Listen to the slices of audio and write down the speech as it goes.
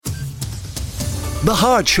The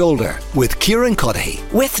Hard Shoulder with Kieran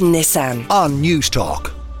with Nissan on News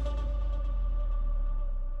Talk.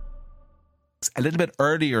 A little bit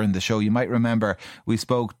earlier in the show, you might remember we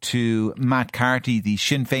spoke to Matt Carty, the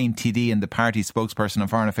Sinn Fein TD and the party spokesperson on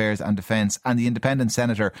Foreign Affairs and Defence, and the Independent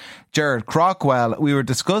Senator Gerard Craughwell. We were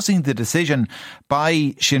discussing the decision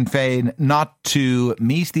by Sinn Fein not to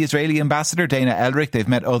meet the Israeli ambassador, Dana Elric. They've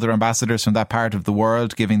met other ambassadors from that part of the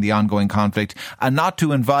world, given the ongoing conflict, and not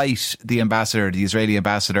to invite the ambassador, the Israeli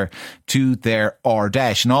ambassador, to their Ard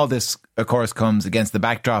Fheis. And all this, of course, comes against the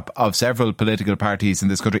backdrop of several political parties in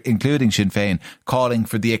this country, including Sinn Fein, calling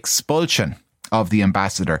for the expulsion of the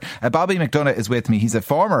ambassador. Bobby McDonagh is with me. He's a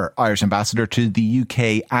former Irish ambassador to the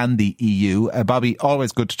UK and the EU. Bobby,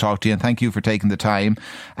 always good to talk to you, and thank you for taking the time.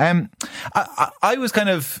 I was kind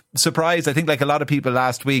of surprised, I think like a lot of people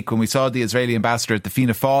last week, when we saw the Israeli ambassador at the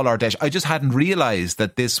Fianna Fáil Ard Fheis. I just hadn't realised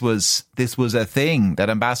that this was a thing, that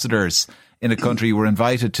ambassadors in a country were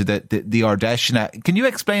invited to the Ard Fheis. Can you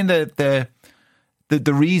explain the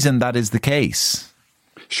reason that is the case?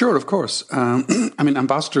 Sure, of course. I mean,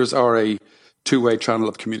 ambassadors are a two-way channel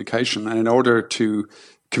of communication, and in order to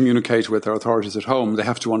communicate with their authorities at home, they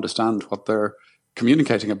have to understand what they're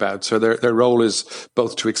communicating about. So their role is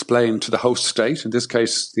both to explain to the host state, in this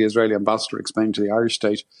case the Israeli ambassador explained to the Irish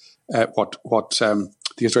state what the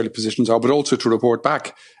Israeli positions are, but also to report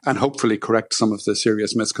back and hopefully correct some of the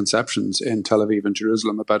serious misconceptions in Tel Aviv and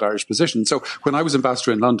Jerusalem about Irish positions. So when I was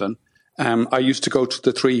ambassador in London, I used to go to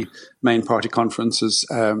the three main party conferences,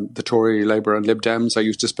 the Tory, Labour and Lib Dems. I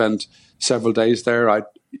used to spend several days there. I'd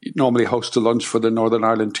normally host a lunch for the Northern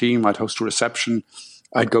Ireland team. I'd host a reception.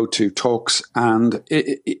 I'd go to talks. And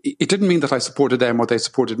it didn't mean that I supported them or they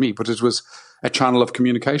supported me, but it was a channel of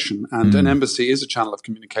communication. And an embassy is a channel of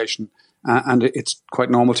communication. And it's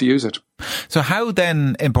quite normal to use it. So how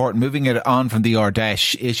then important, moving it on from the Ard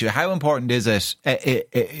Fheis issue, how important is it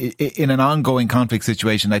in an ongoing conflict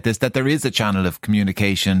situation like this that there is a channel of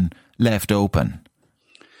communication left open?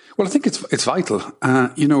 Well, I think it's vital.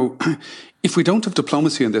 If we don't have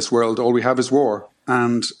diplomacy in this world, all we have is war.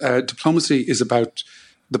 And diplomacy is about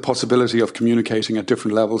the possibility of communicating at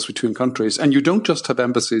different levels between countries. And you don't just have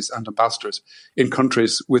embassies and ambassadors in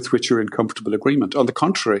countries with which you're in comfortable agreement. On the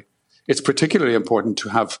contrary, it's particularly important to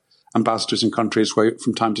have ambassadors in countries where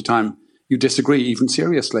from time to time you disagree, even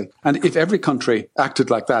seriously. And if every country acted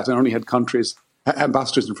like that and only had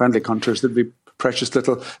ambassadors in friendly countries, there'd be precious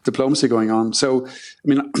little diplomacy going on. So, I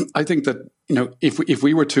mean, I think that, if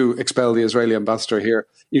we were to expel the Israeli ambassador here,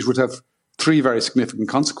 it would have three very significant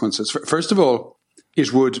consequences. First of all,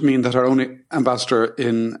 it would mean that our own ambassador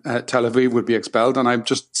in Tel Aviv would be expelled. And I'm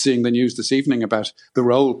just seeing the news this evening about the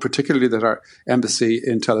role, particularly that our embassy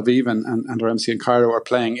in Tel Aviv and our embassy in Cairo are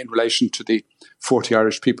playing in relation to the 40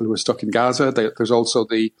 Irish people who are stuck in Gaza. There's also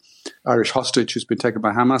the Irish hostage who's been taken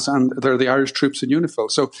by Hamas, and there are the Irish troops in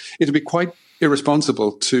UNIFIL. So it would be quite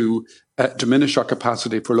irresponsible to diminish our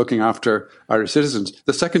capacity for looking after Irish citizens.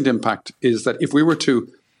 The second impact is that if we were to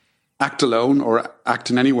act alone or act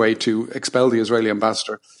in any way to expel the Israeli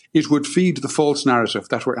ambassador, it would feed the false narrative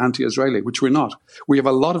that we're anti-Israeli, which we're not. We have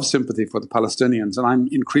a lot of sympathy for the Palestinians, and I'm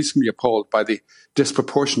increasingly appalled by the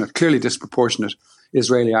clearly disproportionate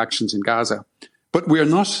Israeli actions in Gaza. But we're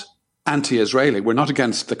not anti-Israeli. We're not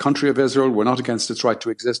against the country of Israel. We're not against its right to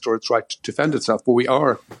exist or its right to defend itself, but we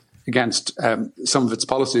are against some of its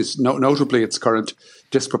policies, notably its current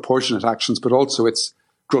disproportionate actions, but also its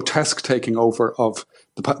grotesque taking over of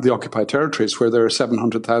the occupied territories, where there are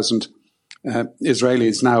 700,000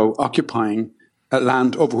 Israelis now occupying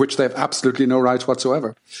land over which they have absolutely no rights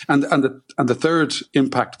whatsoever. And the third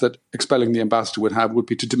impact that expelling the ambassador would have would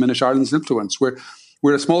be to diminish Ireland's influence.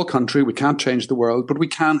 We're a small country, we can't change the world, but we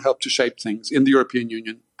can help to shape things in the European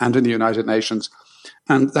Union and in the United Nations.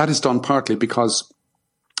 And that is done partly because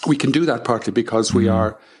we can do that, partly because we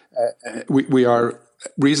are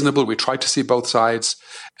reasonable. We try to see both sides.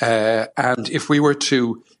 And if we were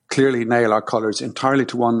to clearly nail our colours entirely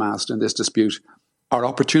to one mast in this dispute, our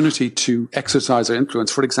opportunity to exercise our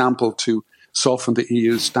influence, for example, to soften the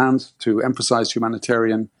EU's stance, to emphasise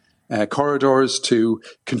humanitarian corridors, to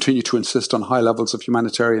continue to insist on high levels of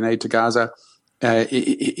humanitarian aid to Gaza,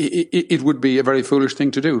 it would be a very foolish thing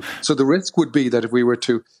to do. So the risk would be that if we were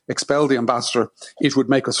to expel the ambassador, it would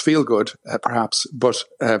make us feel good, perhaps, but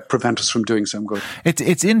prevent us from doing some good.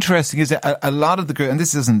 It's interesting, is that a lot of the group, and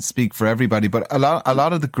this doesn't speak for everybody, but a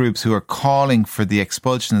lot of the groups who are calling for the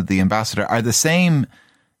expulsion of the ambassador are the same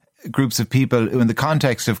groups of people who, in the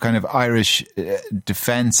context of kind of Irish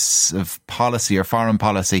defensive policy or foreign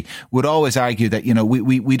policy, would always argue that,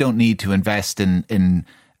 we don't need to invest in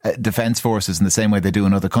defence forces in the same way they do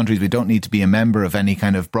in other countries. We don't need to be a member of any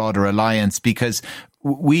kind of broader alliance, because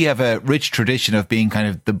we have a rich tradition of being kind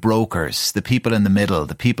of the brokers, the people in the middle,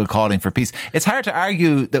 the people calling for peace. It's hard to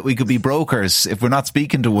argue that we could be brokers if we're not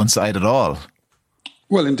speaking to one side at all.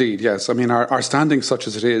 Well, indeed, yes. I mean, our standing such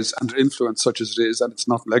as it is and our influence such as it is, and it's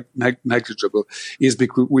not negligible, is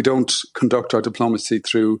because we don't conduct our diplomacy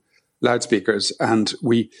through loudspeakers. And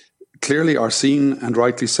we clearly are seen, and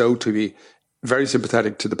rightly so, to be very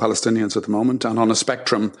sympathetic to the Palestinians at the moment. And on a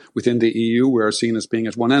spectrum within the EU, we are seen as being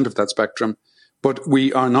at one end of that spectrum. But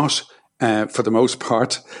we are not, for the most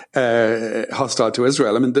part, hostile to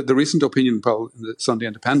Israel. I mean, the recent opinion poll in the Sunday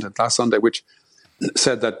Independent last Sunday, which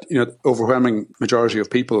said that, overwhelming majority of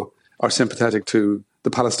people are sympathetic to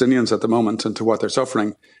the Palestinians at the moment and to what they're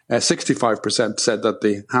suffering. 65% said that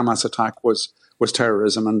the Hamas attack was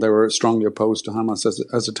terrorism, and they were strongly opposed to Hamas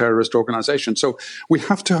as a terrorist organization. So we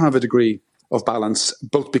have to have a degree of balance,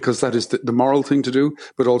 both because that is the moral thing to do,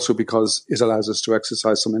 but also because it allows us to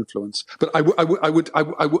exercise some influence. But I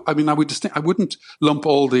wouldn't lump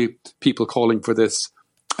all the people calling for this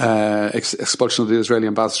expulsion of the Israeli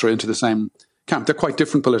ambassador into the same camp. They're quite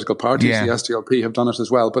different political parties. Yeah. The SDLP have done it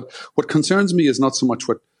as well. But what concerns me is not so much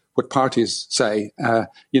what parties say.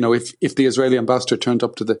 If the Israeli ambassador turned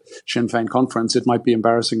up to the Sinn Fein conference, it might be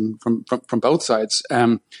embarrassing from both sides.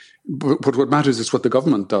 But what matters is what the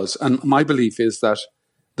government does. And my belief is that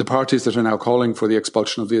the parties that are now calling for the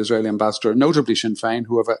expulsion of the Israeli ambassador, notably Sinn Fein,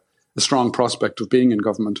 who have a strong prospect of being in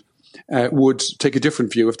government, would take a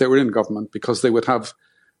different view if they were in government, because they would have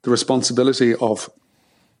the responsibility of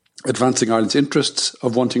advancing Ireland's interests,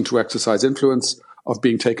 of wanting to exercise influence, of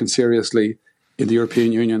being taken seriously in the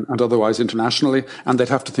European Union and otherwise internationally, and they'd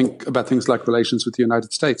have to think about things like relations with the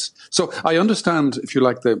United States. So I understand, if you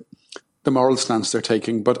like, the moral stance they're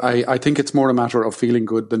taking, but I think it's more a matter of feeling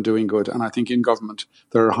good than doing good, and I think in government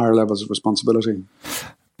there are higher levels of responsibility.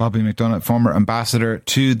 Bobby McDonagh, former ambassador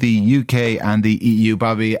to the UK and the EU.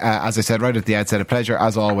 Bobby, as I said right at the outset, a pleasure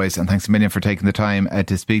as always, and thanks a million for taking the time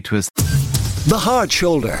to speak to us. The Hard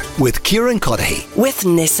Shoulder with Kieran Cuddihy. With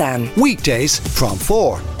Nissan. Weekdays from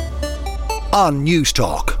 4 on News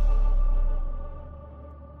Talk.